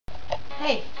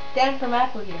Hey, Dan from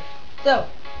Apple here. So,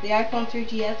 the iPhone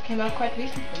 3GS came out quite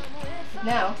recently.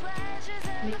 Now,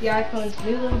 meet the iPhone's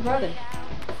new little brother,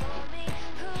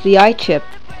 the iChip.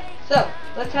 So,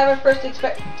 let's have our first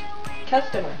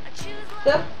customer.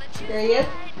 So, here he is.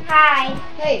 Hi.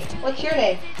 Hey, what's your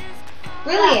name?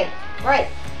 Brilliant! Right,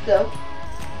 so,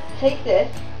 take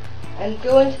this and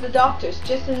go into the doctor's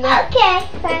just in there. Okay,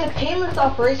 It's thanks. a painless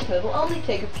operation. It will only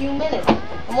take a few minutes.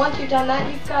 And once you've done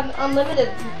that, you've got an unlimited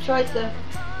choice of...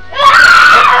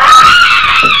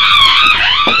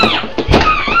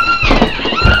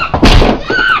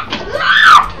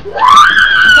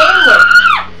 painless.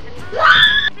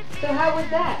 So how was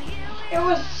that? It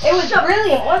was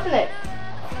brilliant, wasn't it?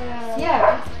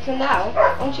 Yeah, so now,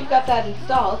 once you've got that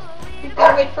installed, you've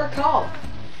got to wait for a call.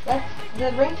 That's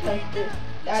the ringtone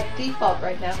at default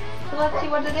right now. So let's see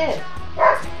what it is.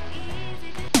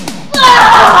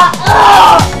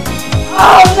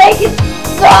 Oh, make it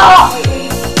stop!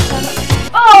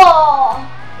 Oh!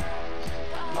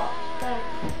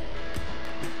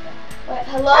 Wait,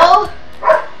 hello?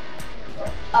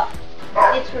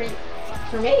 It's for you.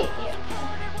 For me? Yeah.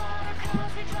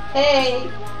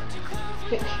 Hey!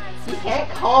 You can't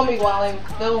call me while I'm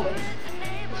filming.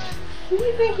 Who do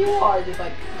you think you are, just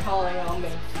like calling on me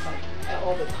like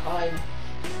all the time?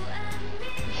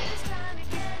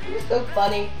 You're so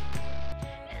funny.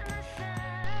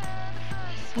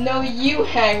 No, you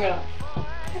hang up.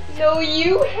 No,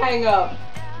 you hang up.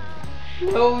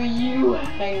 No, you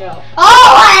hang up.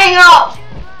 Oh, hang up!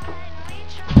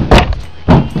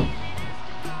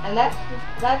 And that's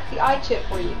the iChip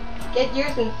for you. Get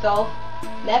yours installed.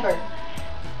 Never.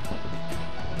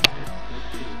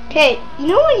 Okay, you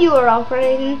know when you were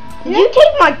operating, did you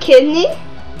take my kidney?